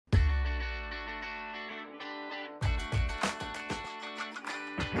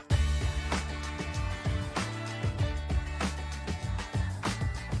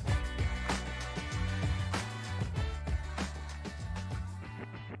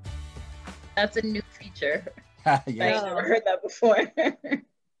That's a new feature. Yeah. I never heard that before.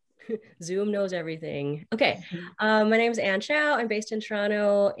 Zoom knows everything. Okay, my name is Ann Chow. I'm based in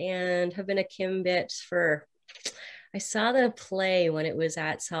Toronto and have been a Kimbit for, I saw the play when it was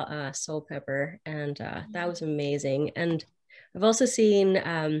at Soul Pepper, and that was amazing. And I've also seen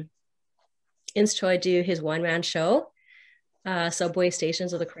Ince Choi do his one-man show, Subway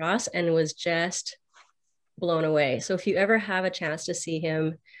Stations of the Cross, and was just blown away. So if you ever have a chance to see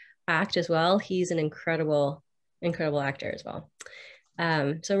him act as well, he's an incredible actor as well.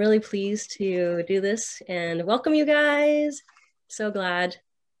 So I'm really pleased to do this and welcome you guys. So glad.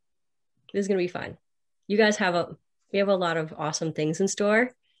 This is gonna be fun. You guys we have a lot of awesome things in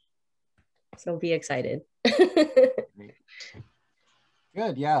store. So be excited.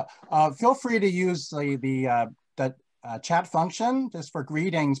 Good, yeah. Feel free to use the chat function just for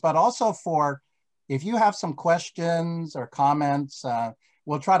greetings, but also for if you have some questions or comments,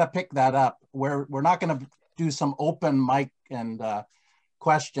 we'll try to pick that up. We're not going to do some open mic and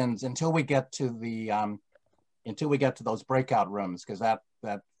questions until we get to those breakout rooms, because that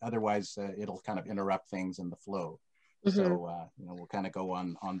otherwise it'll kind of interrupt things in the flow. Mm-hmm. So we'll kind of go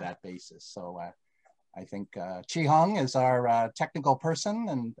on that basis. So I think Chi Hung is our technical person,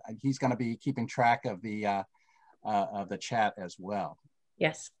 and he's going to be keeping track of the chat as well.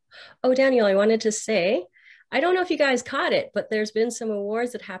 Yes. Oh, Daniel, I wanted to say, I don't know if you guys caught it, but there's been some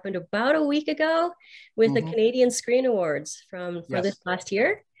awards that happened about a week ago with the Canadian Screen Awards for this last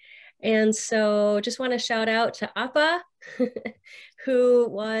year. And so just want to shout out to Appa, who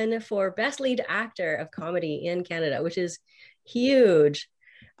won for Best Lead Actor of Comedy in Canada, which is huge.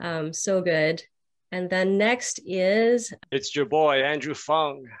 So good. And then next is... It's your boy, Andrew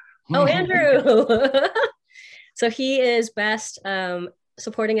Fung. Oh, Andrew. So he is Best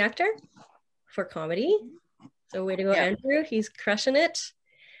Supporting Actor for Comedy. So way to go, Andrew. He's crushing it.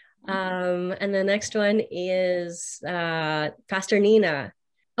 And the next one is Pastor Nina.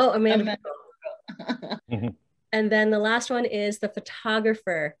 Oh, Amanda. And then the last one is the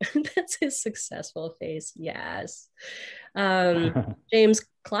photographer. That's his successful face. Yes. James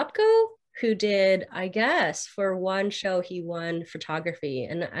Klopko, who did, I guess, for one show, he won photography.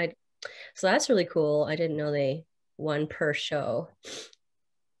 And so that's really cool. I didn't know they won per show.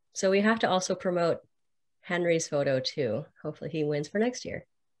 So we have to also promote Henry's photo too. Hopefully he wins for next year.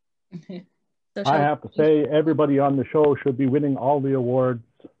 So I have to say, everybody on the show should be winning all the awards.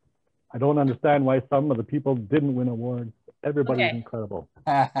 I don't understand why some of the people didn't win awards. Everybody's incredible.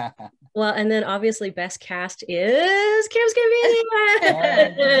 Well, and then obviously best cast is Kim's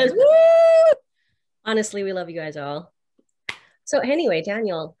Convenience. Woo! Honestly, we love you guys all. So anyway,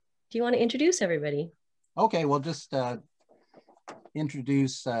 Daniel, do you want to introduce everybody? Okay, well, just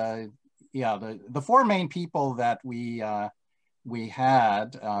introduce the four main people that we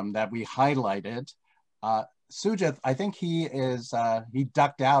had that we highlighted. Sugith, I think he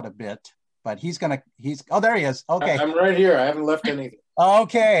ducked out a bit, but oh, there he is. Okay. I'm right here. I haven't left anything.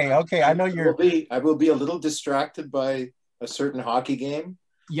 Okay. I know I will be a little distracted by a certain hockey game.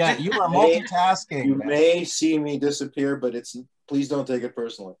 Yeah, you are multitasking. You may see me disappear, but please don't take it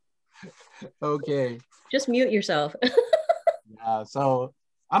personally. Okay. Just mute yourself. Yeah, so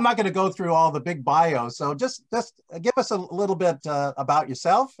I'm not going to go through all the big bios. So just give us a little bit about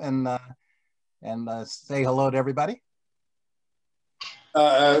yourself and say hello to everybody.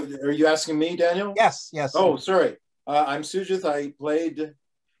 Are you asking me, Daniel? Yes. Oh, sorry. I'm Sugith. I played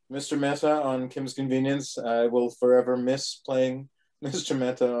Mr. Mehta on Kim's Convenience. I will forever miss playing Mr.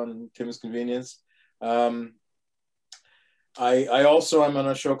 Mehta on Kim's Convenience. I also am on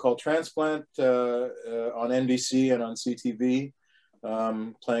a show called Transplant on NBC and on CTV,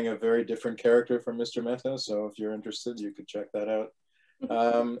 playing a very different character from Mr. Mehta. So if you're interested, you could check that out.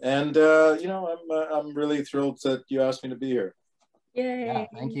 I'm really thrilled that you asked me to be here. Yay! Yeah,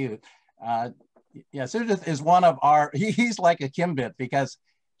 thank you. Sugith is he's like a Kimbit because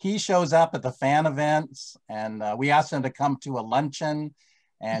he shows up at the fan events, and we asked him to come to a luncheon,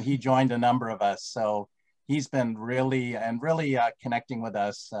 and he joined a number of us. So he's been really connecting with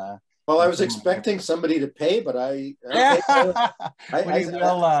us. Well, I was expecting somebody to pay, but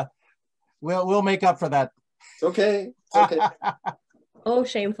we'll make up for that. It's okay. It's okay. Oh,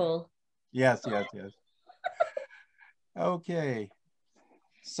 shameful. Yes. Okay.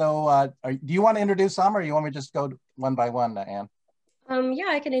 So do you want to introduce some, or you want me to just go one by one, Anne? Yeah,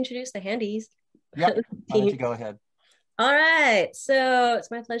 I can introduce the handies. Yep. Why don't you go ahead? All right. So it's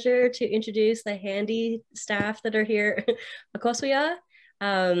my pleasure to introduce the handy staff that are here. Akosua,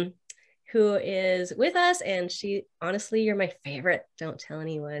 who is with us, and honestly, you're my favorite. Don't tell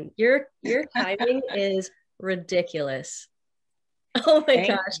anyone. Your timing is ridiculous. Oh my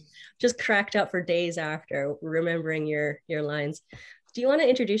gosh. Just cracked up for days after remembering your lines. Do you want to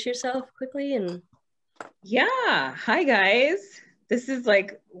introduce yourself quickly? And yeah, hi guys. This is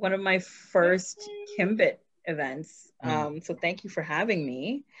like one of my first Kimbit events. So thank you for having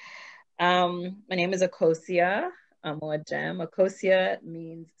me. My name is Akosua Amo-Adem. Akosua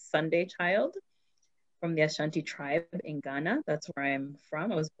means Sunday child from the Ashanti tribe in Ghana. That's where I'm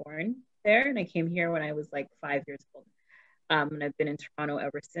from. I was born there and I came here when I was like 5 years old. And I've been in Toronto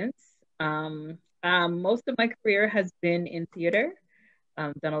ever since. Most of my career has been in theater.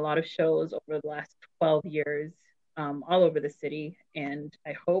 Done a lot of shows over the last 12 years, all over the city. And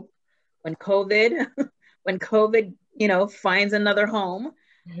I hope when COVID, finds another home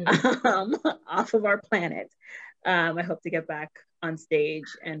off of our planet, I hope to get back on stage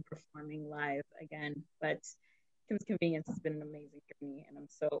and performing live again. But Kim's Convenience has been an amazing journey, and I'm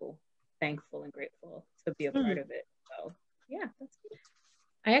so thankful and grateful to be a part of it. So yeah, that's it.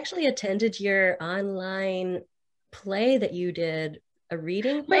 I actually attended your online play that you did, a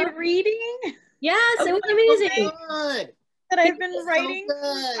reading. My reading? Yes, it was amazing. Good. That I've been writing for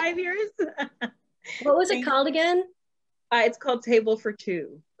 5 years. What was it called again? It's called Table for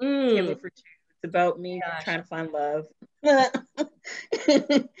Two. Table for Two. It's about me trying to find love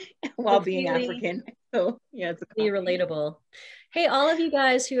while being African. So yeah, it's relatable. Hey, all of you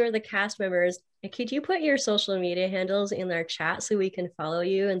guys who are the cast members, could you put your social media handles in our chat so we can follow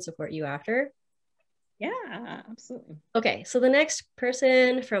you and support you after? Yeah, absolutely. Okay, so the next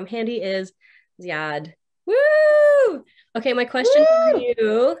person from Handy is Ziad. Woo! Okay, my question for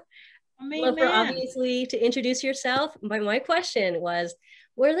you, obviously, to introduce yourself, but my question was,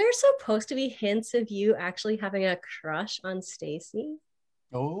 were there supposed to be hints of you actually having a crush on Stacie?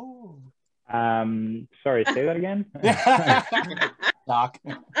 Oh. Sorry, say that again. Doc.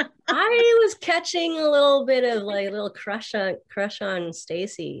 I was catching a little bit of like a little crush on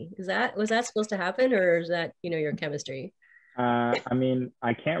Stacie. Was that supposed to happen, or is that your chemistry? I mean,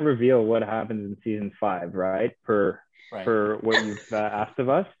 I can't reveal what happens in season 5, right? For what you've asked of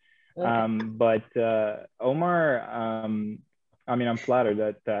us. Okay. But Omar, I mean, I'm flattered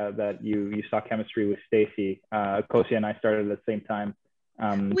that you saw chemistry with Stacie. Akosua and I started at the same time.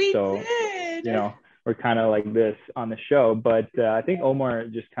 We did. We're kind of like this on the show, but I think Omar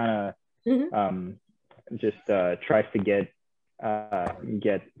just kind of tries to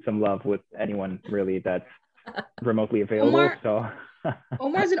get some love with anyone really that's remotely available.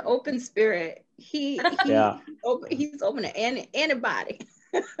 Omar's an open spirit. He's open to anybody.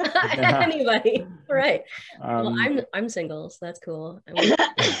 Anybody, right? Well, I'm single, so that's cool.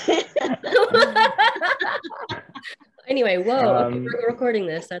 Anyway, whoa, we're recording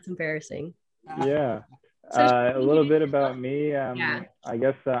this. That's embarrassing. Yeah. A little bit about me. I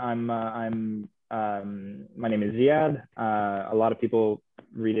guess my name is Ziad. A lot of people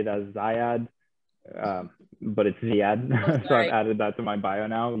read it as Ziad, but it's Ziad. So I've added that to my bio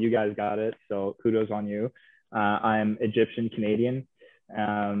now. You guys got it, so kudos on you. I'm Egyptian Canadian.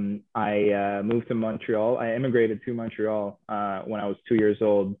 I moved to Montreal. I immigrated to Montreal when I was 2 years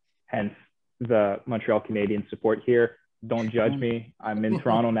old, hence the Montreal Canadian support here. Don't judge me. I'm in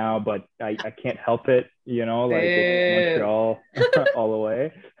Toronto now, but I can't help it, it's Montreal all the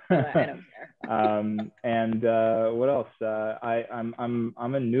way. I don't care. And what else? I'm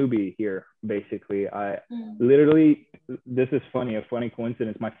a newbie here, basically. I literally, this is funny, a funny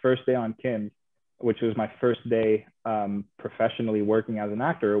coincidence. My first day on Kim, which was my first day professionally working as an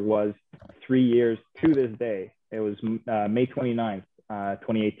actor, was 3 years to this day. It was May 29th,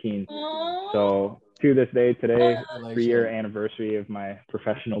 2018. Aww. So to this day, today, 3-year anniversary of my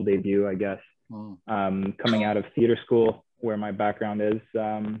professional debut, I guess, coming out of theater school where my background is.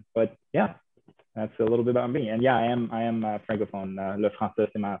 But yeah, that's a little bit about me. And yeah, I am francophone. Le français,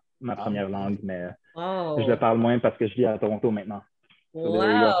 c'est ma première langue, mais je le parle moins parce que je vis à Toronto maintenant. So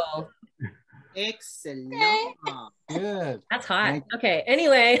wow. Excellent. Good. That's hot. Okay.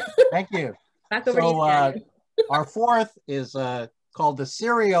 Anyway. Thank you. Back over to you. Our fourth is called the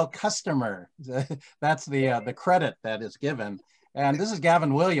serial customer. That's the credit that is given. And this is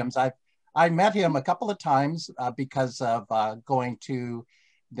Gavin Williams. I met him a couple of times because of going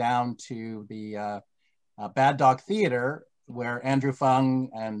down to the Bad Dog Theater, where Andrew Fung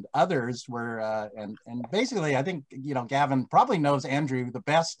and others were, and basically, I think, Gavin probably knows Andrew the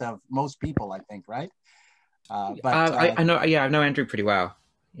best of most people, I think, right? But I know, I know Andrew pretty well.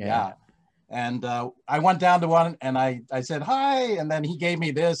 Yeah. And I went down to one and I said, hi. And then he gave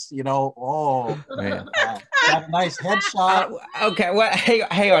me this, that nice headshot. Okay, well,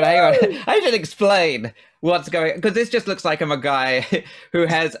 hang on. I should explain what's going on, because this just looks like I'm a guy who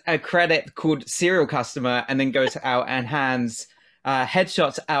has a credit called serial customer and then goes out and hands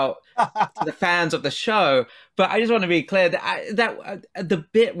headshots out to the fans of the show. But I just want to be clear that the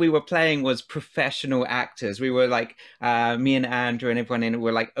bit we were playing was professional actors. We were like, me and Andrew and everyone in it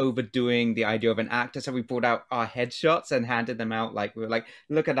were like overdoing the idea of an actor. So we brought out our headshots and handed them out. Like, we were like,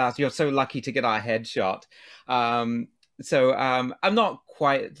 look at us, you're so lucky to get our headshot. So I'm not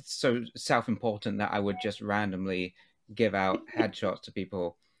quite so self-important that I would just randomly give out headshots to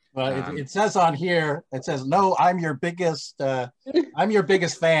people. Well, it says on here, it says, no, I'm your biggest fan.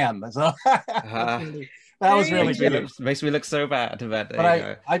 So that was really good. Makes me look so bad.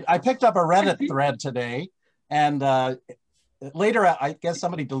 But I picked up a Reddit thread today, and later I guess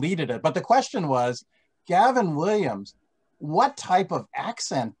somebody deleted it. But the question was, Gavin Williams, what type of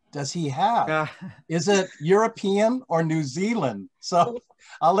accent does he have? Is it European or New Zealand? So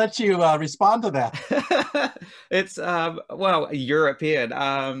I'll let you respond to that. It's well, European.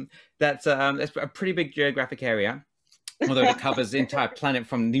 That's a pretty big geographic area, although it covers the entire planet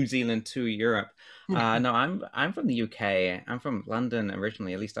from New Zealand to Europe. No, I'm from the UK. I'm from London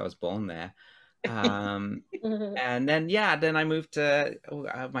originally. At least I was born there. And then I moved to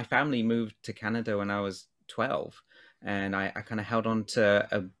my family moved to Canada when I was 12. And I kind of held on to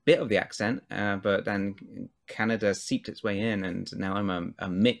a bit of the accent, but then Canada seeped its way in, and now I'm a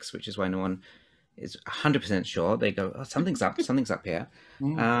mix, which is why no one is 100% sure. They go, oh, something's up here.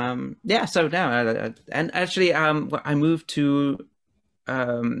 Yeah, so now, and actually, I moved to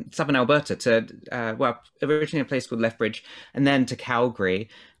southern Alberta to, well, originally a place called Lethbridge, and then to Calgary,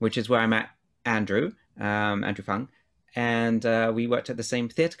 which is where I met Andrew Fung, and we worked at the same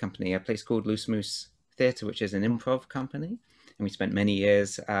theatre company, a place called Loose Moose Theatre, which is an improv company, and we spent many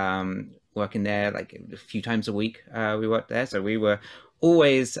years working there, like a few times a week. We worked there, so we were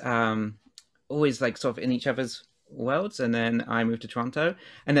always like sort of in each other's worlds. And then I moved to Toronto,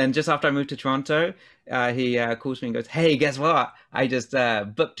 and then just after I moved to Toronto, he calls me and goes, "Hey, guess what? I just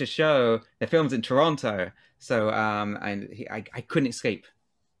booked a show. The film's in Toronto." So I couldn't escape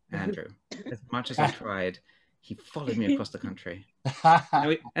Andrew as much as I tried. He followed me across the country,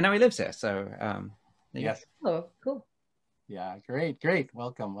 and now he lives here. So. Yes. Oh, cool. Yeah, great.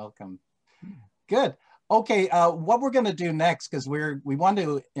 Welcome. Good. Okay, what we're going to do next, because we want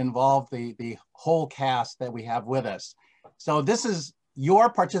to involve the whole cast that we have with us. So this is your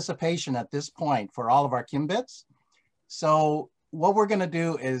participation at this point for all of our Kimbits. So what we're going to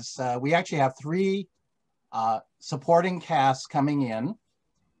do is we actually have 3 supporting casts coming in,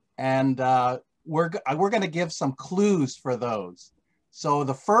 and we're going to give some clues for those. So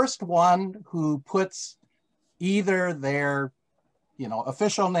the first one who puts either their,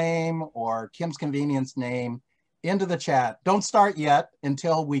 official name or Kim's Convenience name into the chat, don't start yet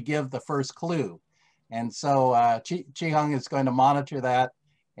until we give the first clue. And so Chi Hung is going to monitor that.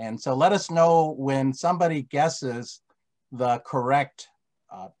 And so let us know when somebody guesses the correct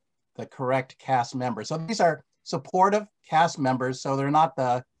cast member. So these are supportive cast members, so they're not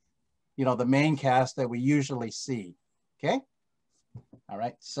the main cast that we usually see. Okay. All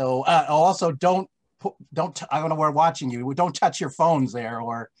right. So also don't I don't know, we're watching you. Don't touch your phones there,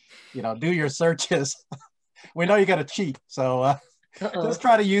 or do your searches. We know you got to cheat, so just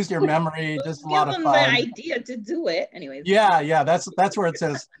try to use your memory. Just a lot of fun. Give them the idea to do it, anyways. Yeah. That's where it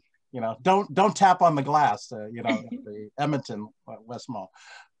says, don't tap on the glass. The Edmonton West Mall.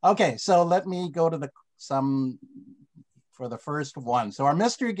 Okay, so let me go to for the first one. So our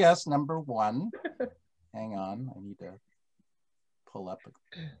mystery guest number 1. Hang on, I need to pull up.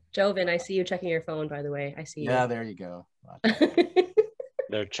 Joven, I see you checking your phone, by the way. I see you. Yeah, there you go.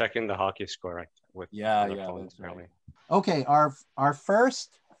 They're checking the hockey score with their phones, right. Okay, our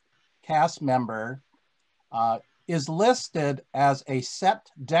first cast member is listed as a set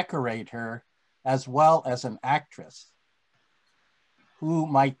decorator as well as an actress. Who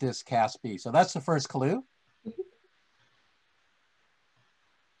might this cast be? So that's the first clue.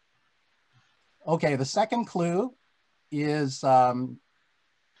 Okay, the second clue is a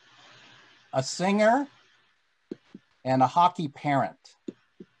singer and a hockey parent.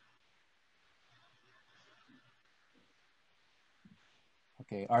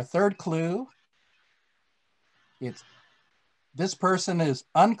 Okay, our third clue, this person is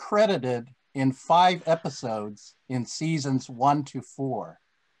uncredited in 5 episodes in seasons 1 to 4,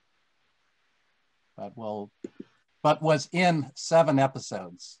 but was in 7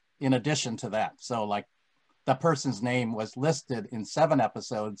 episodes in addition to that. So like the person's name was listed in 7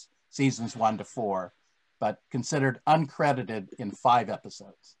 episodes, seasons 1 to 4, but considered uncredited in 5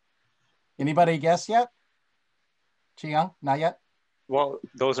 episodes. Anybody guess yet? Chi-Young, not yet? Well,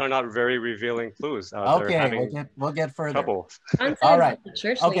 those are not very revealing clues. Okay, we'll get further. Trouble. All right.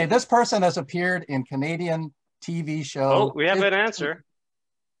 Okay, this person has appeared in Canadian TV show. Oh, we have an answer.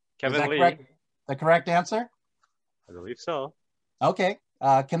 Kevin Lee. Correct? The correct answer? I believe so. Okay.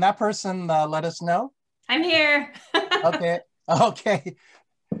 Can that person let us know? I'm here. Okay. Okay.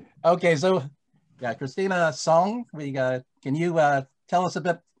 Okay. So, yeah, Christina Song, can you tell us a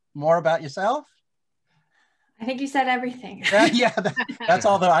bit more about yourself? I think you said everything. Yeah, that's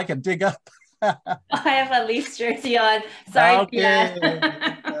all that I can dig up. I have a Leafs jersey on. Sorry. Okay.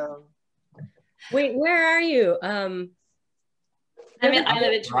 Yeah. Wait, where are you? I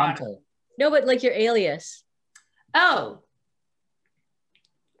live in Toronto. No, but like your alias. Oh,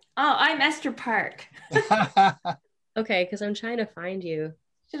 I'm Esther Park. Okay, because I'm trying to find you.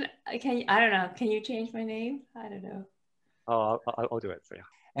 I don't know. Can you change my name? I don't know. Oh, I'll do it for you.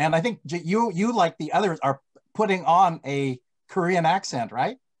 And I think you like the others are putting on a Korean accent,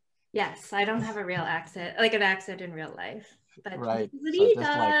 right? Yes, I don't have a real accent, like an accent in real life. But right. He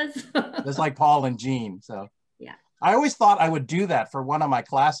does. Just like Paul and Jean. So yeah. I always thought I would do that for one of my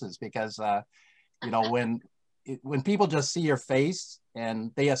classes because when people just see your face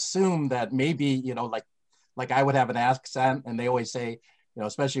and they assume that maybe, like I would have an accent, and they always say,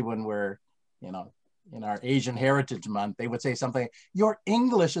 especially when we're, in our Asian Heritage Month, they would say something, your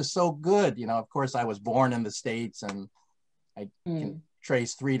English is so good. Of course, I was born in the States and I can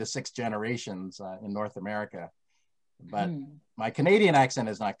trace 3 to 6 generations in North America. But my Canadian accent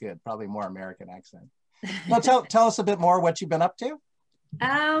is not good, probably more American accent. So tell us a bit more what you've been up to.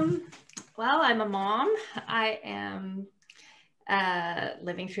 Well, I'm a mom. I am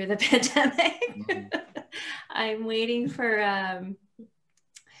living through the pandemic. I'm waiting for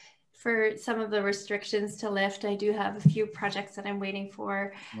some of the restrictions to lift. I do have a few projects that I'm waiting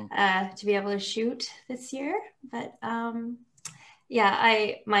for to be able to shoot this year. But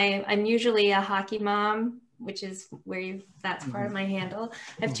yeah, I'm usually a hockey mom, which is that's part of my handle.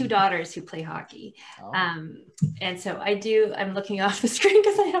 I have 2 daughters who play hockey. Oh. And so I'm looking off the screen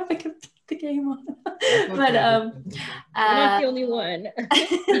because I have the game on. But you're not the only one.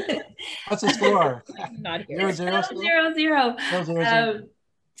 What's the score? Not here. 0-0.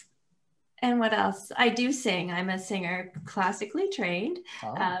 And what else? I do sing. I'm a singer, classically trained,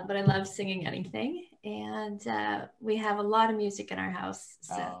 but I love singing anything. And we have a lot of music in our house.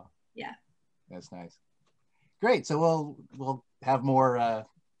 So yeah. That's nice. Great. So we'll have more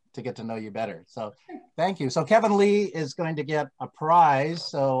to get to know you better. So thank you. So Kevin Lee is going to get a prize.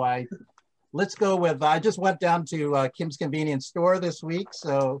 So let's go with, I just went down to Kim's Convenience Store this week.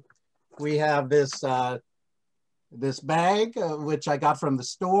 So we have this bag, which I got from the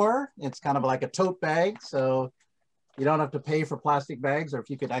store. It's kind of like a tote bag. So you don't have to pay for plastic bags, or if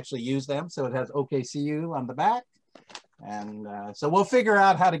you could actually use them. So it has OKCU on the back. And so we'll figure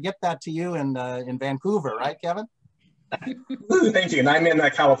out how to get that to you in Vancouver, right, Kevin? Thank you. And I'm in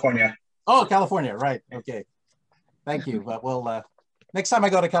California. Oh, California, right. Okay. Thank you. But we'll, next time I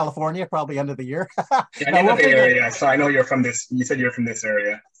go to California, probably end of the year. Yeah, I'm in the Bay Area, so I know you're from this. You said you're from this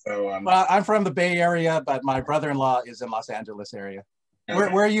area. So well, I'm from the Bay Area, but my brother-in-law is in Los Angeles area. Okay.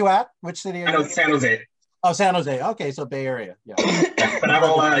 Where are you at? Which city are you? San Jose. Oh, San Jose. Okay, so Bay Area. Yeah. But I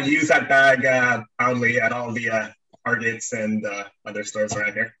will use that bag proudly at all the Targets and other stores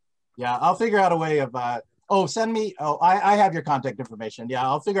around here. Yeah, I'll figure out a way of, send me, I have your contact information. Yeah,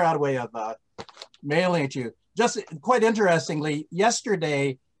 I'll figure out a way of mailing it to you. Just quite interestingly,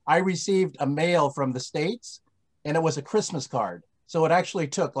 yesterday, I received a mail from the States and it was a Christmas card. So it actually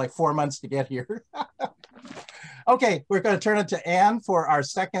took like 4 months to get here. Okay, we're gonna turn it to Anne for our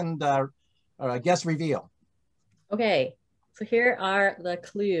second guest reveal. Okay, so here are the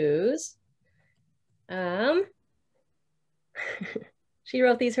clues. She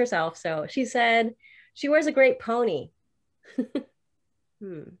wrote these herself. So she said, she wears a great pony.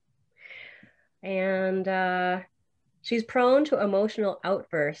 And she's prone to emotional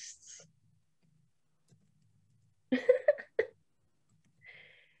outbursts.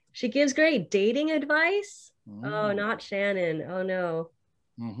 She gives great dating advice. Oh, not Shannon. Oh no.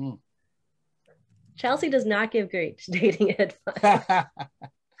 Chelsea does not give great dating advice.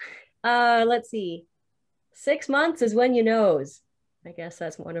 Let's see. 6 months is when you knows. I guess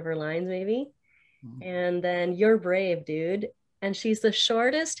that's one of her lines, maybe. And then you're brave, dude. And she's the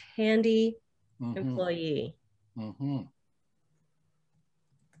shortest handy employee.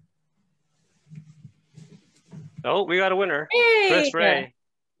 Oh, we got a winner. Hey! Chris Ray.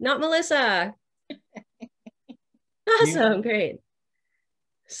 Not Melissa. Awesome, great.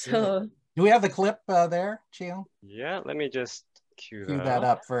 So do we have the clip there, Chio? Yeah, let me just cue that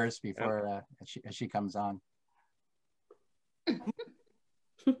up first before she comes on.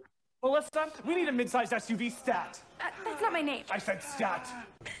 Melissa, we need a mid-sized SUV stat. That's not my name. I said stat.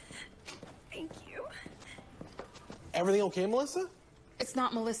 Thank you. Everything okay, Melissa? It's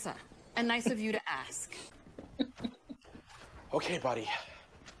not Melissa, and nice of you to ask. Okay, buddy.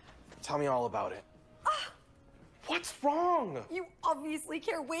 Tell me all about it. What's wrong? You obviously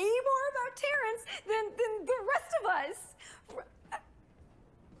care way more about Terrence than the rest of us.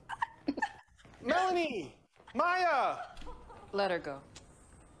 Melanie! Maya! Let her go.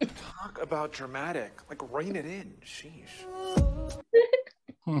 Talk about dramatic. Like, rein it in. Sheesh.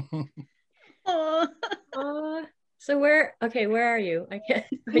 So where are you? I can't.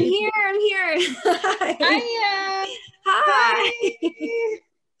 I'm here. Hi. Hi.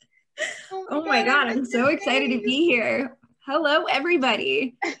 Oh my God, I'm so excited to be here. Hello,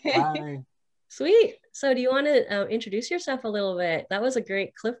 everybody. Hi. Sweet. So do you want to introduce yourself a little bit? That was a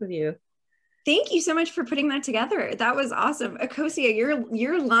great clip of you. Thank you so much for putting that together. That was awesome. Akosua,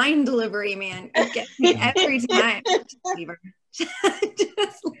 your line delivery, man, it gets me every time. Just leave her.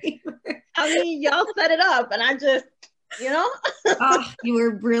 Just leave her. I mean, y'all set it up and I just, Oh, you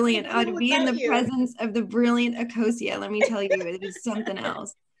were brilliant. To be in the presence of the brilliant Akosua, let me tell you, it is something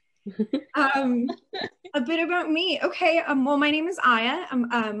else. A bit about me. Okay, well, my name is Aya.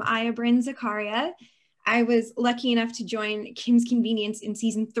 I'm Aya Bryn Zakaria. I was lucky enough to join Kim's Convenience in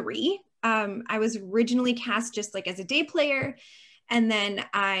season 3. I was originally cast just like as a day player, and then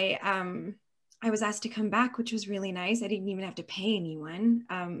I was asked to come back, which was really nice. I didn't even have to pay anyone.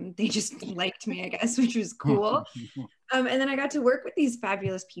 They just liked me, I guess, which was cool. And then I got to work with these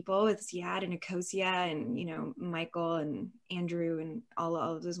fabulous people, with Ziad and Akosua and, Michael and Andrew and all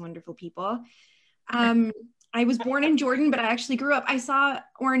of those wonderful people. I was born in Jordan, but I actually grew up, I saw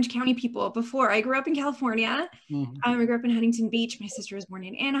Orange County people before. I grew up in California. I grew up in Huntington Beach. My sister was born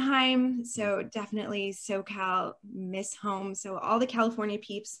in Anaheim. So definitely SoCal, miss home. So all the California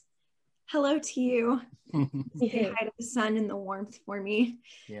peeps, hello to you. Say hi to the sun and the warmth for me.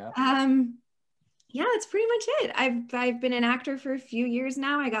 Yeah. Yeah, that's pretty much it. I've been an actor for a few years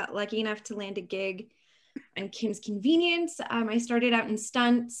now. I got lucky enough to land a gig on Kim's Convenience. I started out in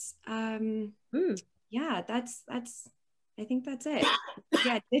stunts. Yeah, I think that's it.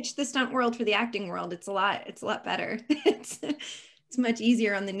 Yeah, ditch the stunt world for the acting world. It's a lot better. It's much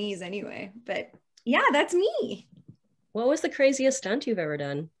easier on the knees anyway. But yeah, that's me. What was the craziest stunt you've ever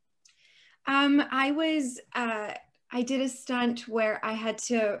done? I did a stunt where I had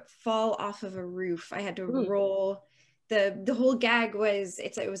to fall off of a roof. I had to roll. The whole gag was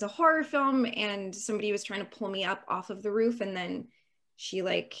it was a horror film, and somebody was trying to pull me up off of the roof, and then she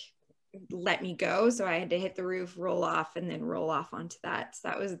let me go. So I had to hit the roof, roll off, and then roll off onto that. So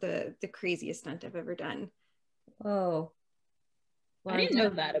that was the craziest stunt I've ever done. Oh. Well, I didn't know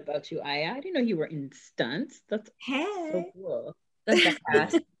that about you, Aya. I didn't know you were in stunts. That's so cool. That's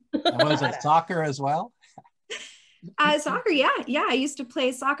fast. Was it soccer as well? Soccer, yeah. I used to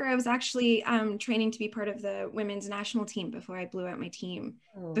play soccer. I was actually training to be part of the women's national team before I blew out my team.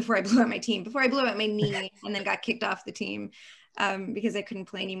 Before I blew out my knee and then got kicked off the team because I couldn't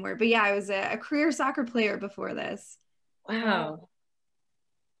play anymore. But yeah, I was a career soccer player before this. Wow.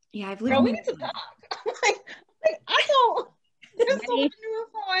 Yeah, I've lived. Girl, we need to talk. I don't. There's so much new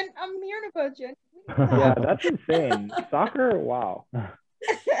info. I'm hearing about you. Yeah, that's insane. Soccer, wow.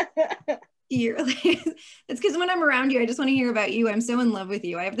 It's because when I'm around you, I just want to hear about you. I'm so in love with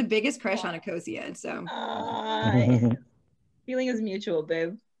you. I have the biggest crush on Akosua, so feeling is mutual,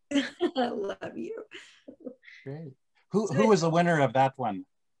 babe. I love you. Great. Who was the winner of that one?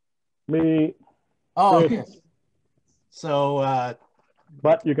 Me. Oh, okay. So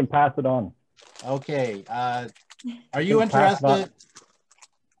but you can pass it on. Okay. Are you interested?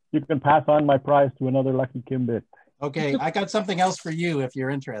 You can pass on my prize to another lucky Kimbit. Okay, I got something else for you if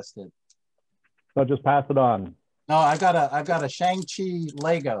you're interested. So just pass it on. No, I've got a Shang-Chi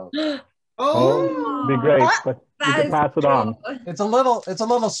Lego. Oh, be great, but you can pass it on. It's a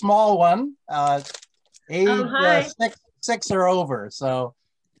little small one. Age 6 or over. So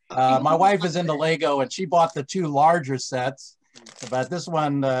my wife is into Lego, and she bought the 2 larger sets. But this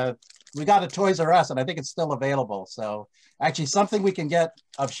one, we got at Toys R Us, and I think it's still available. So actually, something we can get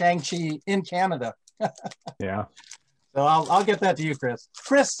of Shang-Chi in Canada. Yeah. So I'll get that to you, Chris.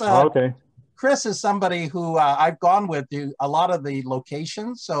 Okay. Chris is somebody who I've gone with to a lot of the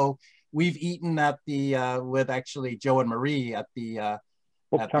locations. So we've eaten at the with actually Joe and Marie at the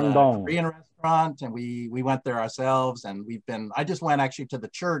Korean restaurant, and we went there ourselves, and I just went actually to the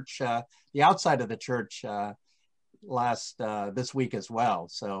church, the outside of the church this week as well.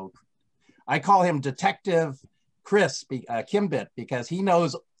 So I call him Detective Chris Kimbit, because he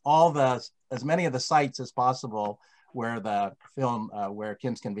knows as many of the sites as possible where the film, where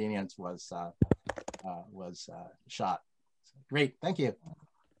Kim's Convenience was shot. So, great, thank you.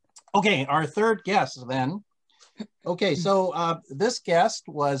 Okay, our third guest then Okay, so this guest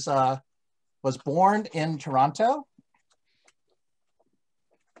was born in Toronto.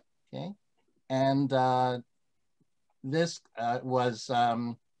 Okay, and this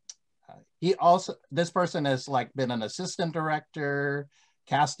this person has like been an assistant director,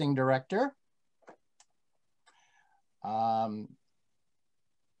 casting director.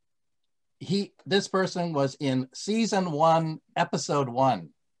 This person was in season 1, episode 1.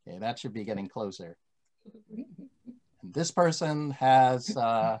 Okay, that should be getting closer. And this person has.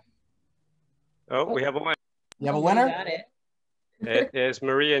 Oh, we have a winner. You have a winner? Got it. It is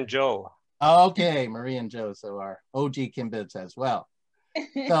Marie and Joe. Okay, Marie and Joe, so our OG Kimbits as well.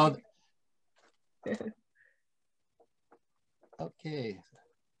 So, okay,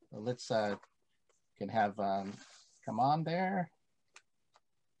 so let's can have come on there.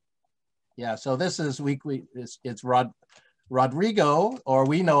 Yeah, so this is weekly. It's Rodrigo, or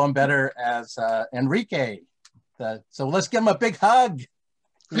we know him better as Enrique. So let's give him a big hug.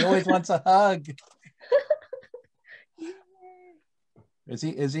 He always wants a hug. Is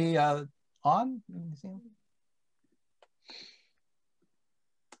he on?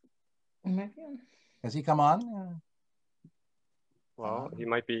 Has he come on? Well, he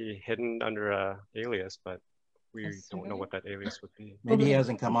might be hidden under a alias, but we don't know what that alias would be. Maybe he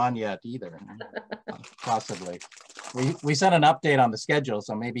hasn't come on yet either. Possibly. We sent an update on the schedule,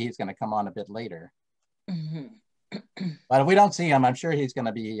 so maybe he's going to come on a bit later. But if we don't see him, I'm sure he's going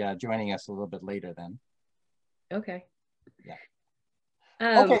to be joining us a little bit later then. Okay. Yeah.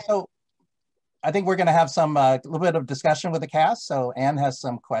 Okay, so I think we're going to have some little bit of discussion with the cast. So Anne has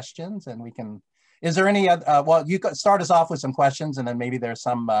some questions, and we can. Is there any? Well, you could start us off with some questions, and then maybe there's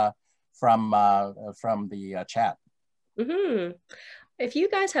some from the chat. If you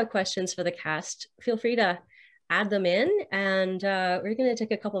guys have questions for the cast, feel free to add them in, and we're going to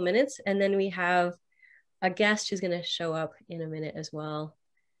take a couple minutes, and then we have a guest who's going to show up in a minute as well,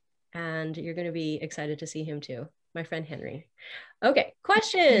 and you're going to be excited to see him too. My friend Henry. Okay,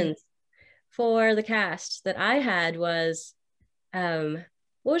 questions for the cast that I had was, what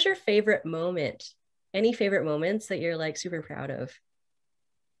was your favorite moment? Any favorite moments that you're like super proud of?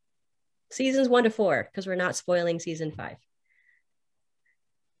 Seasons 1 to 4, because we're not spoiling season 5.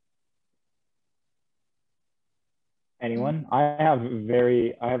 Anyone? I have a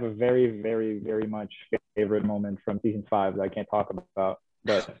very, very much favorite moment from season 5 that I can't talk about,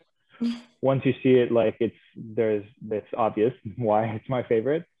 but once you see it, like it's obvious why it's my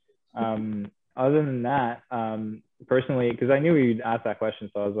favorite. Other than that, personally, because I knew you'd ask that question,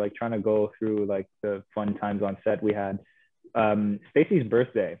 so I was like trying to go through like the fun times on set we had. Stacie's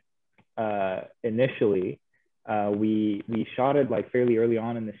birthday, initially, we shot it like fairly early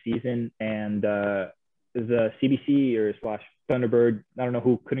on in the season, and the CBC or / Thunderbird, I don't know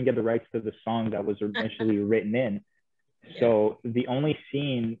who, couldn't get the rights to the song that was initially written in. So the only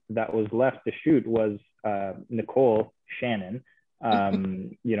scene that was left to shoot was Nicole Shannon,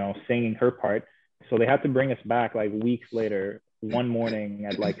 singing her part. So they had to bring us back like weeks later, one morning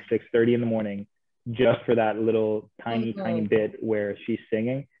at like 6:30 in the morning, just for that little tiny bit where she's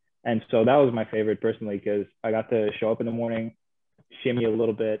singing. And so that was my favorite personally, because I got to show up in the morning, shimmy a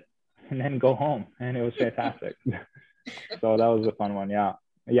little bit, and then go home, and it was fantastic. So that was a fun one.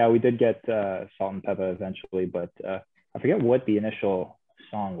 Yeah, we did get Salt and Pepper eventually, but I forget what the initial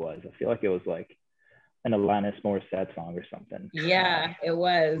song was. I feel like it was like an Alanis Morissette song or something. Yeah, it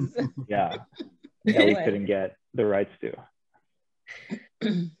was. Yeah, that we couldn't get the rights to.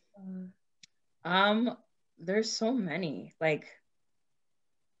 There's so many. Like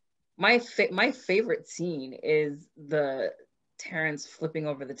my favorite scene is the Terrence flipping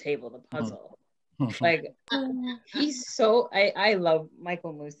over the table, the puzzle. Like he's so, I love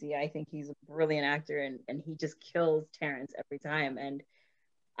Michael Musi. I think he's a brilliant actor, and he just kills Terrence every time. And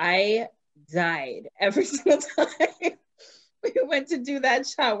I died every single time we went to do that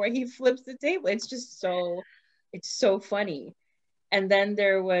shot where he flips the table. It's just so, it's so funny. And then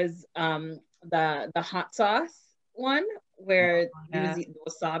there was the hot sauce one where he was eating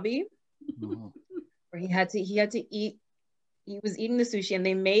wasabi, where he had to eat. He was eating the sushi, and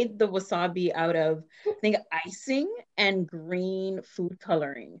they made the wasabi out of, I think, icing and green food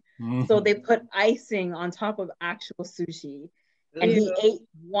coloring. So they put icing on top of actual sushi, and he ate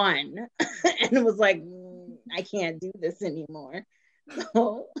one and was like, I can't do this anymore.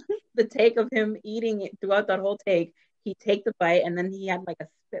 So the take of him eating it throughout that whole take, he'd take the bite, and then he had like a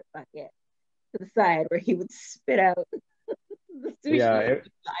spit bucket to the side where he would spit out the sushi. Yeah,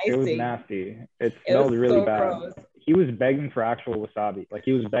 it was nasty. It smelled really so bad. Gross. He was begging for actual wasabi. Like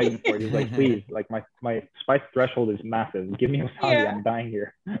he was begging for it. He was like, please, like my spice threshold is massive. Give me wasabi. Yeah. I'm dying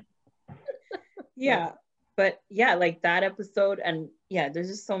here. Yeah. but yeah, like that episode, and yeah, there's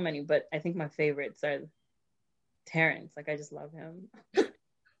just so many, but I think my favorites are Terrence. Like I just love him.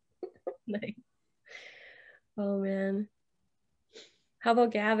 Nice. Oh man. How about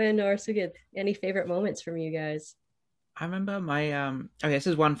Gavin or Sugith? Any favorite moments from you guys? I remember my okay, this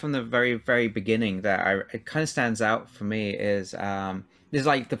is one from the very, very beginning that it kind of stands out for me is this is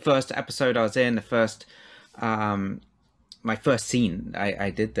like the first episode I was in, the first my first scene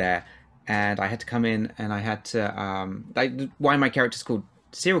I did there, and I had to come in and I had to like why my character's called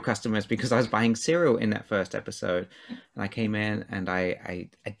cereal customers because I was buying cereal in that first episode, and I came in and I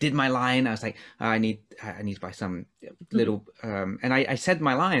did my line. I was like, I need to buy some little and I said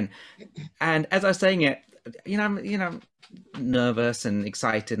my line, and as I was saying it, you know, nervous and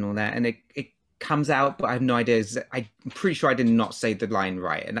excited and all that, and it comes out, but I have no idea. I'm pretty sure I did not say the line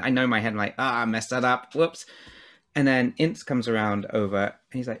right, and I know in my head I'm like, I messed that up, whoops. And then Ince comes around over and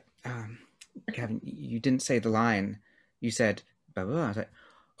he's like, Gavin, you didn't say the line. You said blah, blah, blah. I was like,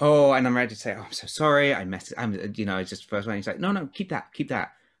 oh, and I'm ready to say, oh, I'm so sorry, I messed it. It's just the first one. He's like, no, keep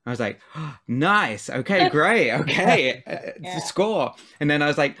that. I was like, oh, nice, okay, great, okay, the score. And then I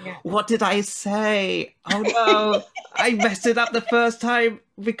was like, what did I say? Oh no, I messed it up the first time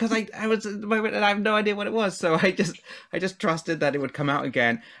because I was at the moment and I have no idea what it was. So I just trusted that it would come out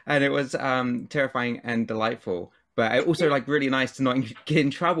again, and it was terrifying and delightful. But also like really nice to not get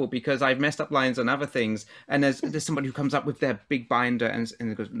in trouble because I've messed up lines on other things, and there's somebody who comes up with their big binder and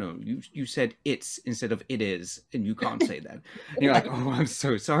it goes, no, you said it's instead of it is, and you can't say that. And you're like, oh, I'm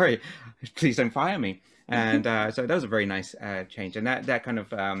so sorry, please don't fire me. And so that was a very nice change, and that kind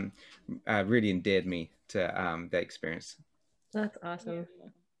of really endeared me to the experience. That's awesome.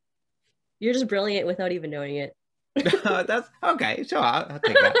 You're just brilliant without even knowing it. That's okay, sure, I'll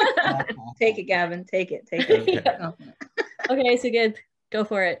take that. Take it, Gavin, take it. Okay, so good, go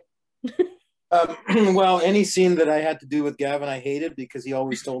for it. Well, any scene that I had to do with Gavin I hated because he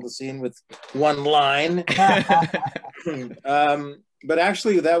always told the scene with one line. But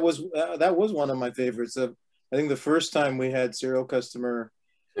actually that was one of my favorites. I think the first time we had serial customer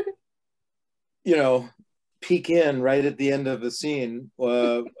peek in right at the end of the scene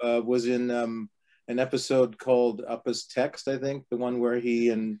was in an episode called Uppa's Text, I think, the one where he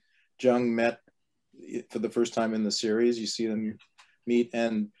and Jung met for the first time in the series. You see them meet,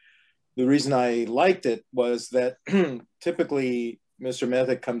 and the reason I liked it was that typically Mr.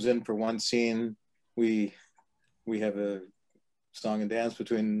 Mehta comes in for one scene. We have a song and dance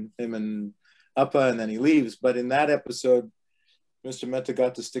between him and Uppa, and then he leaves. But in that episode, Mr. Mehta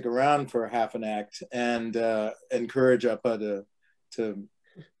got to stick around for half an act and encourage Uppa to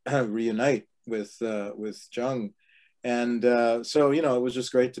reunite with Jung, and so it was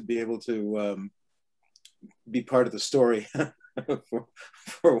just great to be able to be part of the story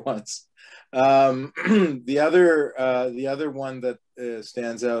for once. The other one that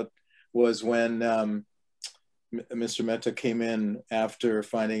stands out was when Mr. Mehta came in after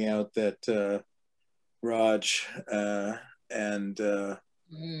finding out that Raj and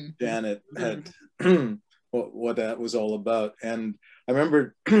Janet had what that was all about. And I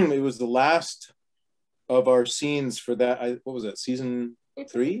remember it was the last of our scenes for that. What was that, season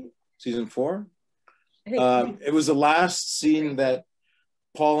 3, season 4? It was the last scene that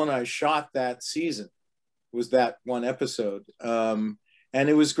Paul and I shot that season, was that one episode. And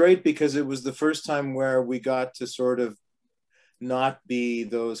it was great because it was the first time where we got to sort of not be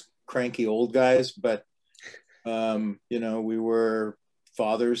those cranky old guys, but we were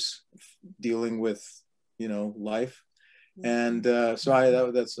fathers dealing with life, and so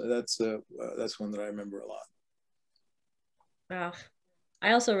that's one that I remember a lot. Wow,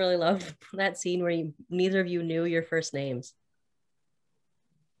 I also really loved that scene where neither of you knew your first names.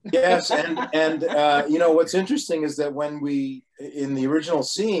 Yes, and what's interesting is that when we in the original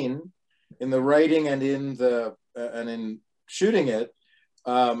scene, in the writing and in shooting it,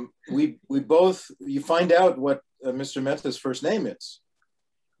 we both, you find out what Mr. Mehta's first name is,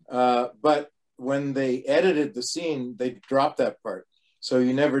 but when they edited the scene, they dropped that part. So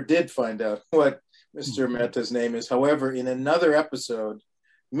you never did find out what Mr. Mehta's name is. However, in another episode,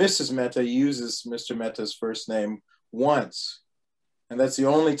 Mrs. Mehta uses Mr. Mehta's first name once. And that's the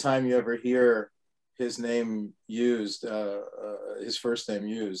only time you ever hear his name used, his first name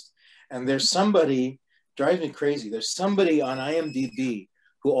used. And there's somebody, drives me crazy, there's somebody on IMDb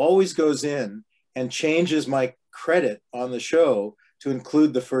who always goes in and changes my credit on the show to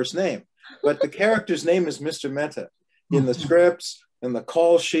include the first name. But the character's name is Mr. Mehta in the scripts, in the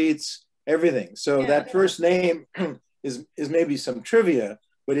call sheets, everything. So that first name is maybe some trivia,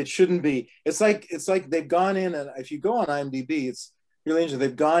 but it shouldn't be. It's like they've gone in, and if you go on IMDb, really interesting.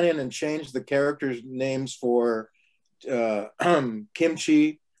 They've gone in and changed the characters' names for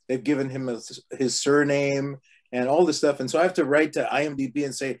Kimchi. They've given him his surname and all this stuff. And so I have to write to IMDb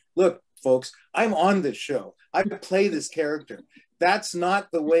and say, look, folks, I'm on this show. I play this character. That's not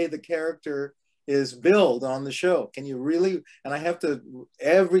the way the character is billed on the show. Can you really? And I have to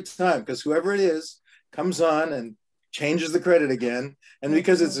every time, because whoever it is comes on and changes the credit again. And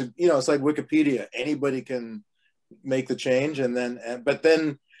because it's, it's like Wikipedia, anybody can make the change. And then, but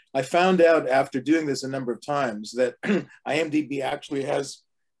then I found out after doing this a number of times that IMDb actually has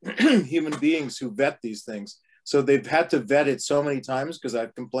human beings who vet these things. So they've had to vet it so many times because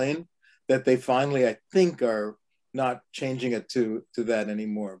I've complained that they finally, I think, are not changing it to that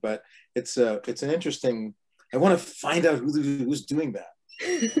anymore. But it's an interesting, I want to find out who's doing that.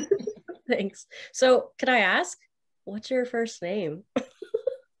 Thanks. So could I ask, what's your first name?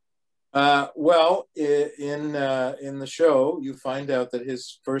 Well, in the show, you find out that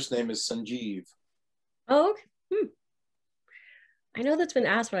his first name is Sanjeev. Oh, okay. I know that's been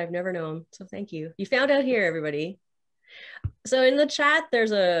asked, but I've never known. So thank you. You found out here, everybody. So in the chat,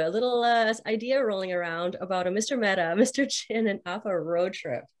 there's a little idea rolling around about a Mr. Mehta, Mr. Chin, and Appa road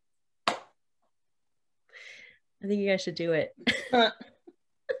trip. I think you guys should do it.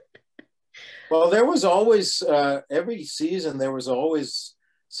 Well, there was always, every season, there was always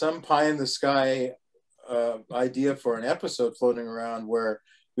some pie in the sky idea for an episode floating around where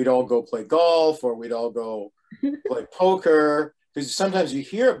we'd all go play golf or we'd all go play poker. Because sometimes you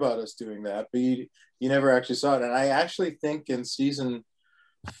hear about us doing that, but you never actually saw it. And I actually think in season,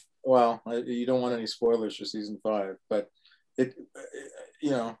 well, you don't want any spoilers for season 5, but it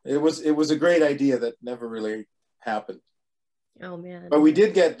was a great idea that never really happened. Oh man! But we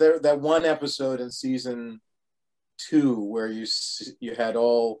did get that one episode in season 2 where you had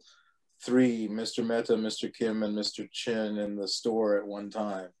all 3, Mr. Mehta, Mr. Kim, and Mr. Chin in the store at one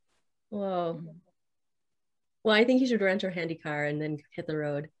time. Whoa. Well, I think you should rent our handy car and then hit the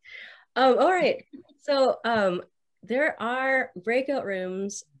road. All right. So there are breakout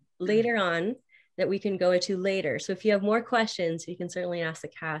rooms later on that we can go into later. So if you have more questions, you can certainly ask the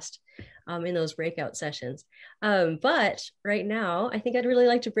cast in those breakout sessions. But right now, I think I'd really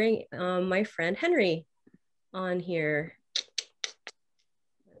like to bring my friend Henry on here.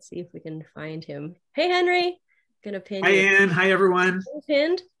 Let's see if we can find him. Hey, Henry. Gonna pin Hi, Ann. Hi, everyone.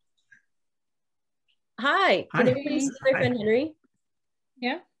 Pinned. Hi. Can everybody see my friend Henry?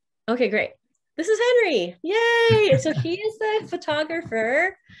 Yeah. Okay, great. This is Henry. Yay! So he is the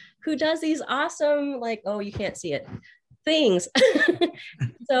photographer who does these awesome, like, oh, you can't see it, things.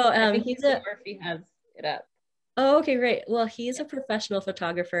 So he's a Murphy has it up. Oh, okay, great. Well, he's a professional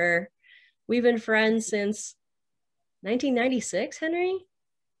photographer. We've been friends since 1996, Henry?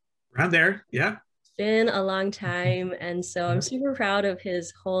 Around there, yeah. It's been a long time. And so I'm super proud of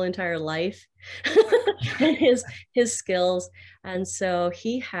his whole entire life and his skills. And so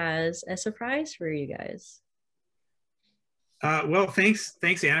he has a surprise for you guys. Well, thanks,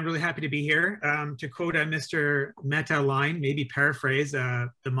 Ann. I'm really happy to be here. To quote a Mr. Mehta line, maybe paraphrase, the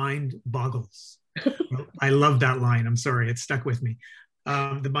mind boggles. Well, I love that line. I'm sorry, it stuck with me.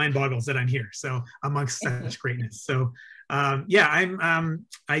 The mind boggles that I'm here. So amongst such greatness. So yeah,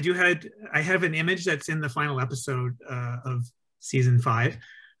 I have an image that's in the final episode of season 5.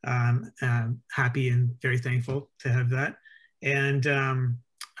 Happy and very thankful to have that. And I'm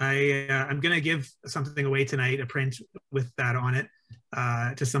going to give something away tonight, a print with that on it,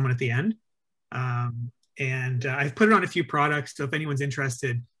 to someone at the end. And I've put it on a few products. So if anyone's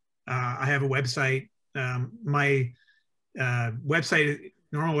interested, I have a website. My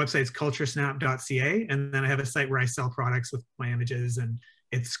normal website is CultureSnap.ca. And then I have a site where I sell products with my images, and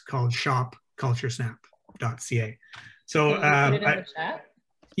it's called shopculturesnap.ca. So Can you put it in the chat?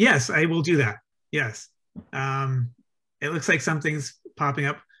 Yes, I will do that. Yes. It looks like something's popping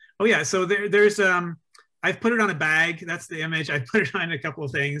up. Oh yeah, so there's I've put it on a bag. That's the image. I put it on a couple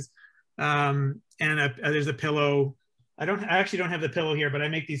of things. And there's a pillow. I actually don't have the pillow here, but I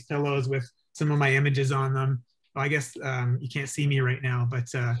make these pillows with some of my images on them. Well, I guess you can't see me right now, but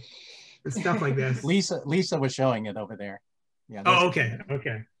stuff like this. Lisa was showing it over there. Yeah. Oh, okay.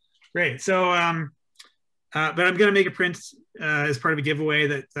 Okay, great. So, but I'm going to make a print as part of a giveaway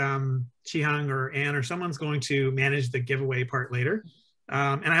that Chihang or Ann or someone's going to manage the giveaway part later.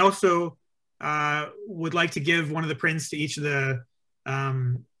 And I also would like to give one of the prints to each of the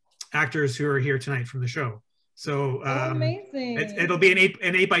actors who are here tonight from the show. So amazing. It'll be an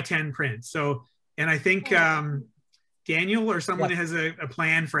 8x10 print. So, and I think Daniel or someone has a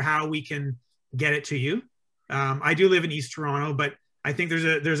plan for how we can get it to you. I do live in East Toronto, but I think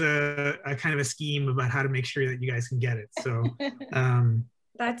there's a kind of a scheme about how to make sure that you guys can get it. So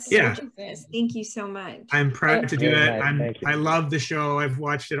that's yeah. Thank you so much. I'm proud to do it. Nice. I love the show. I've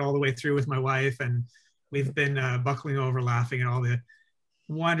watched it all the way through with my wife, and we've been buckling over laughing at all the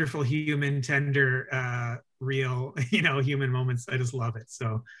wonderful human, tender, real, human moments. I just love it.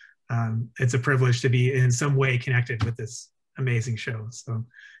 So it's a privilege to be in some way connected with this amazing show. So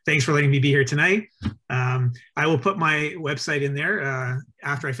thanks for letting me be here tonight. I will put my website in there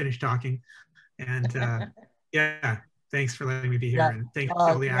after I finish talking. And yeah, thanks for letting me be here. Yeah. And thanks to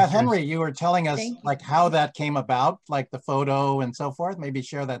all the actors. Henry, you were telling us like how that came about, like the photo and so forth. Maybe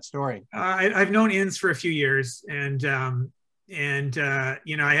share that story. I've known Inns for a few years, and I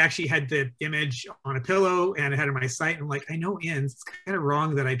actually had the image on a pillow and I had it on my site. And I'm like, I know Inns, it's kind of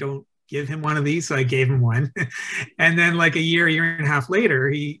wrong that I don't give him one of these. So I gave him one. And then like a year and a half later,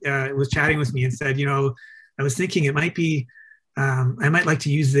 he was chatting with me and said, I was thinking it might be, I might like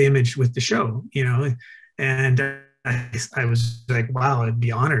to use the image with the show, and I was like, wow, I'd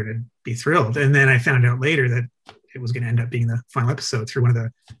be honored and be thrilled. And then I found out later that it was going to end up being the final episode through one of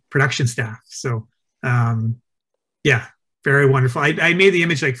the production staff. So yeah, very wonderful. I made the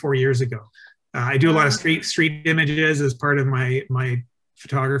image like 4 years ago. I do a lot of street images as part of my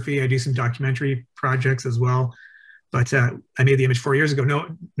photography. I do some documentary projects as well, but I made the image 4 years ago.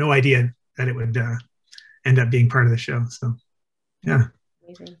 No idea that it would end up being part of the show. So yeah.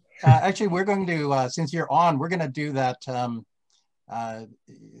 Amazing. Actually, we're going to, since you're on, we're going to do that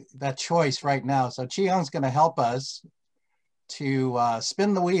that choice right now. So Chi-Hung's going to help us to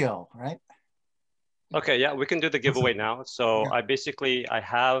spin the wheel, right? Okay, yeah, we can do the giveaway now. So yeah. I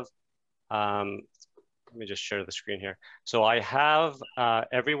have, let me just share the screen here. So I have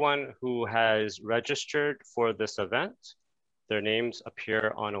everyone who has registered for this event. Their names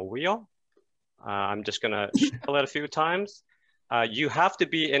appear on a wheel. I'm just gonna shuffle it a few times. You have to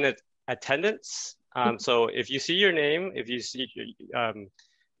be in attendance. So if you see your name, if you see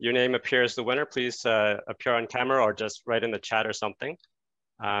your name appears the winner, please appear on camera or just write in the chat or something.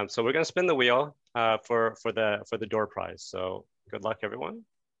 So we're gonna spin the wheel for the door prize. So good luck, everyone.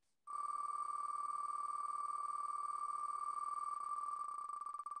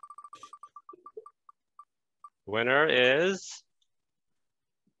 Winner is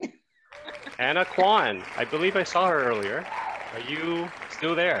Anna Kwan. I believe I saw her earlier. Are you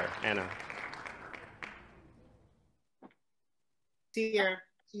still there, Anna? See her.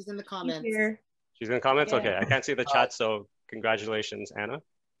 She's in the comments. She's in the comments? Yeah. Okay, I can't see the chat, so congratulations, Anna.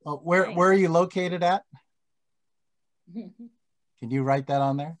 Oh, where are you located at? Can you write that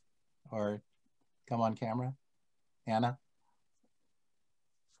on there or come on camera, Anna?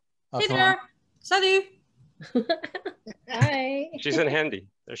 Oh, hey there. Salut. Hi. She's in handy.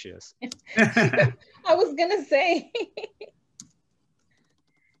 There she is. I was gonna say.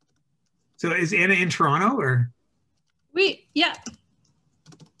 So is Anna in Toronto or? Yeah.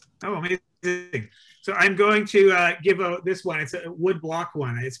 Oh, amazing. So I'm going to give this one. It's a wood block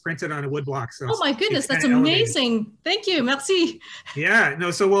one. It's printed on a wood block. So oh my goodness, that's amazing. Elevated. Thank you. Merci. Yeah, no,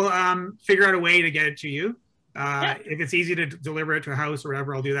 so we'll figure out a way to get it to you. If it's easy to deliver it to a house or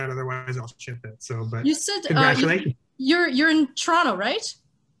whatever, I'll do that. Otherwise, I'll ship it. So, but you said congratulations. You're in Toronto, right?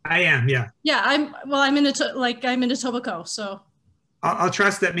 I am, yeah. Yeah, I'm in Etobicoke, so. I'll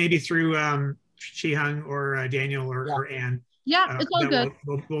trust that maybe through Chi-Hung or Daniel or Anne. Yeah, it's all good.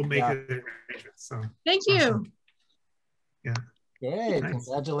 We'll make the arrangements. So thank you. Awesome. Yeah. Great, nice.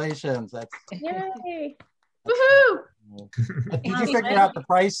 Congratulations. That's yay. Woohoo! Did you figure out the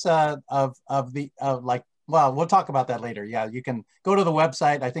price well, we'll talk about that later. Yeah, you can go to the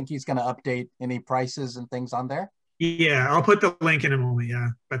website. I think he's going to update any prices and things on there. Yeah, I'll put the link in a moment. Yeah,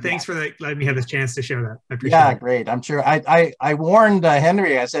 but thanks for letting me have this chance to share that. I appreciate it. Great. I'm sure. I warned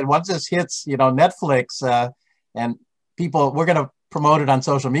Henry. I said once this hits, Netflix and people, we're going to promote it on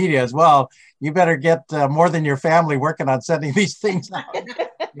social media as well. You better get more than your family working on sending these things out. You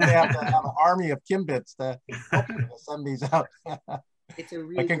have to have an army of Kimbits to help you to send these out. It's a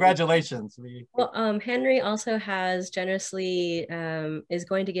really but congratulations. Well, Henry also has generously is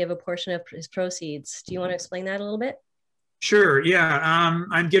going to give a portion of his proceeds. Do you want to explain that a little bit? Sure. Yeah.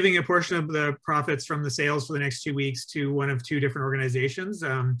 I'm giving a portion of the profits from the sales for the next 2 weeks to one of 2 different organizations.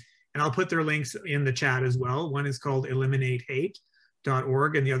 And I'll put their links in the chat as well. One is called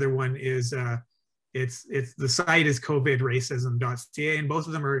eliminatehate.org and the other one is the site is covidracism.ca, and both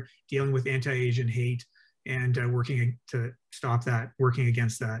of them are dealing with anti-Asian hate and working to stop that, working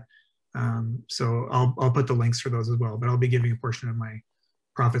against that. So I'll put the links for those as well, but I'll be giving a portion of my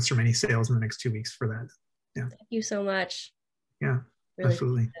profits from any sales in the next 2 weeks for that. Yeah. Thank you so much. Yeah, really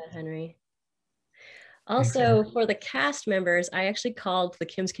absolutely. That, Henry. Also, for the cast members, I actually called the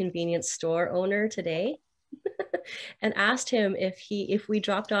Kim's Convenience store owner today and asked him if we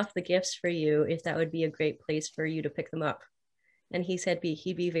dropped off the gifts for you, if that would be a great place for you to pick them up. And he said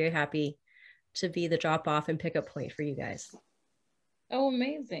he'd be very happy to be the drop off and pickup point for you guys. Oh,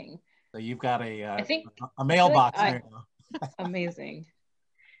 amazing. So you've got I think a mailbox there now. Amazing.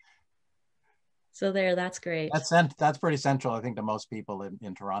 So that's great. That's pretty central, I think, to most people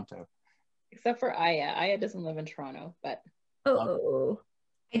in Toronto. Except for Aya. Aya doesn't live in Toronto, but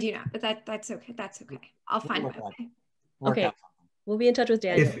I do not, but that's okay. That's okay. I'll find my way. Okay. We'll be in touch with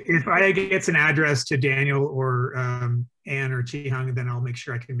Daniel. If Aya gets an address to Daniel or Anne or Chi-Hung, then I'll make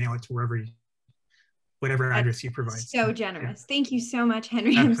sure I can mail it to whatever address you provide. So generous. Yeah. Thank you so much,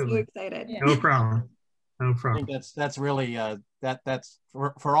 Henry. Absolutely. I'm so excited. Yeah. No problem. No problem. I think that's really that's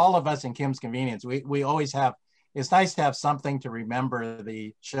for all of us in Kim's Convenience. We always have. It's nice to have something to remember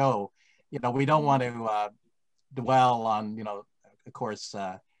the show. You know, we don't want to dwell on, you know, of course,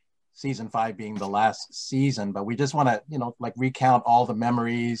 season 5 being the last season, but we just want to, you know, like recount all the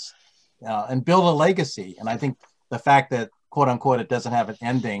memories and build a legacy. And I think the fact that, quote unquote, it doesn't have an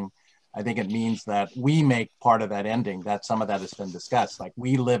ending, I think it means that we make part of that ending, that some of that has been discussed. Like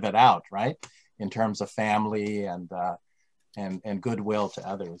we live it out, right? In terms of family and goodwill to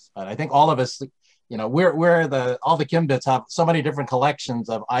others. But I think all of us, you know, all the Kimbits have so many different collections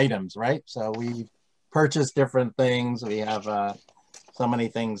of items, right? So we purchase different things. We have so many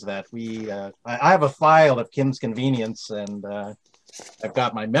things that I have a file of Kim's Convenience, and I've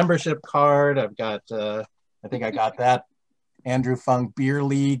got my membership card. I've got, I think I got that Andrew Fung Beer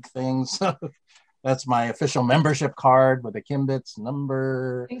League thing. So that's my official membership card with the Kimbits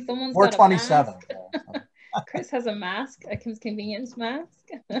number 427. Chris has a mask, a Kim's Convenience mask.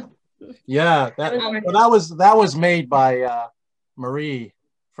 Yeah, that was made by Marie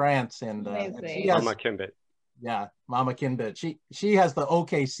France, and Mama Kimbit. Yeah, Mama Kimbit. She has the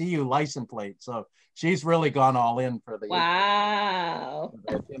OKCU license plate, so she's really gone all in for the wow.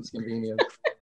 Kim's Convenience.